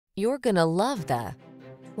You're gonna love the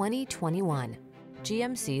 2021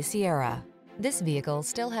 GMC Sierra. This vehicle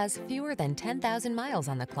still has fewer than 10,000 miles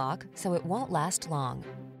on the clock, so it won't last long.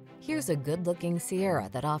 Here's a good-looking Sierra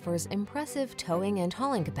that offers impressive towing and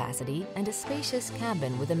hauling capacity and a spacious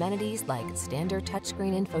cabin with amenities like standard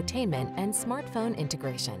touchscreen infotainment and smartphone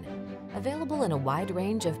integration. Available in a wide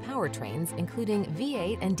range of powertrains, including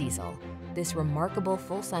V8 and diesel, this remarkable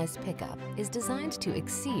full-size pickup is designed to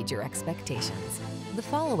exceed your expectations. The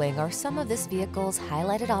following are some of this vehicle's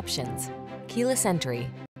highlighted options: keyless entry,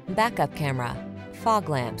 backup camera, fog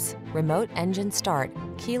lamps, remote engine start,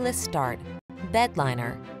 keyless start, bed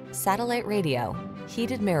liner, satellite radio,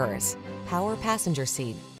 heated mirrors, power passenger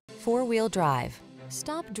seat, four-wheel drive.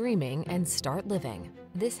 Stop dreaming and start living.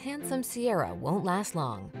 This handsome Sierra won't last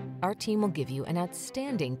long. Our team will give you an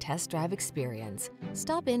outstanding test drive experience.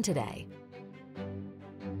 Stop in today.